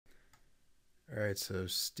All right, so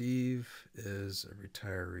Steve is a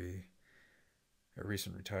retiree, a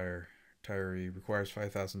recent retiree, requires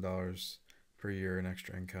 $5,000 per year in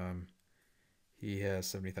extra income. He has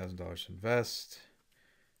 $70,000 to invest.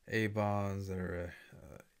 A bonds that are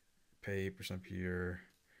pay 8% per year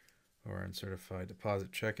or in certified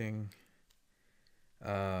deposit checking.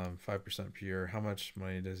 5% per year. How much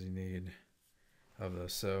money does he need of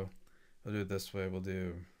this? So we'll do it this way. We'll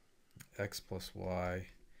do x plus y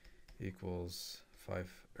equals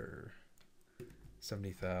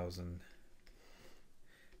 70,000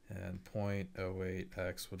 and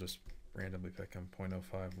 0.08x. We'll just randomly pick him.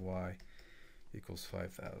 0.05y equals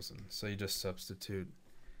 5,000. So you just substitute.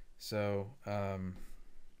 So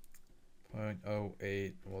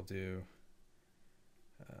 0.08 we'll do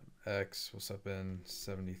x, we'll sub in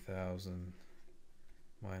 70,000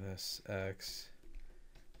 minus x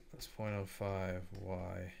plus 0.05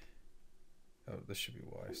 y. Oh, this should be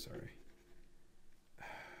y, sorry.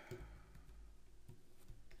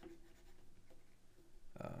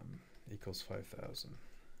 Equals 5,000.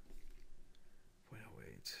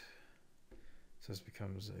 0.08. So this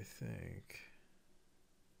becomes, I think,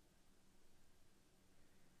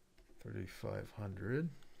 3,500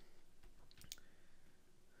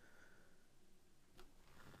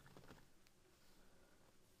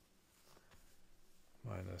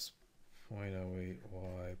 minus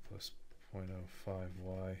 0.08y plus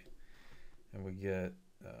 0.05y, and we get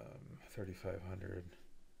 3,500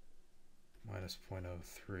 minus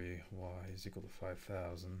 0.03y is equal to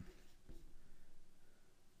 5,000.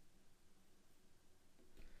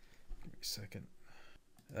 Give me a second.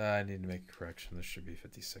 I need to make a correction. This should be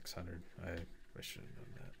 5,600. I should have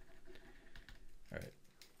known that.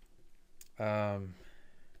 All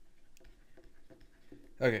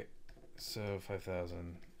right. Okay. So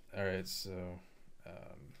 5,000. All right. So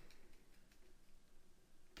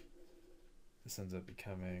this ends up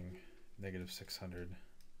becoming negative 600.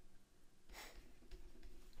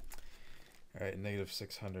 All right. Negative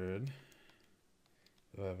 600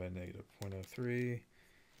 divided by negative 0.03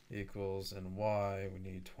 equals, in y we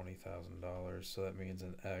need $20,000, so that means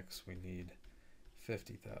in x we need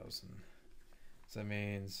 50,000. So that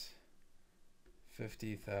means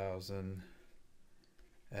 50,000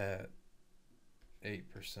 at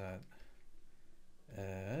 8%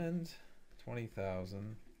 and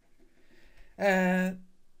 20,000 at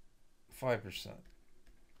 5%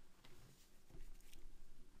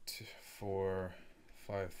 for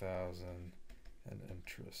 5,000 and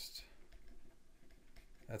interest.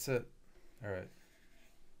 That's it. All right.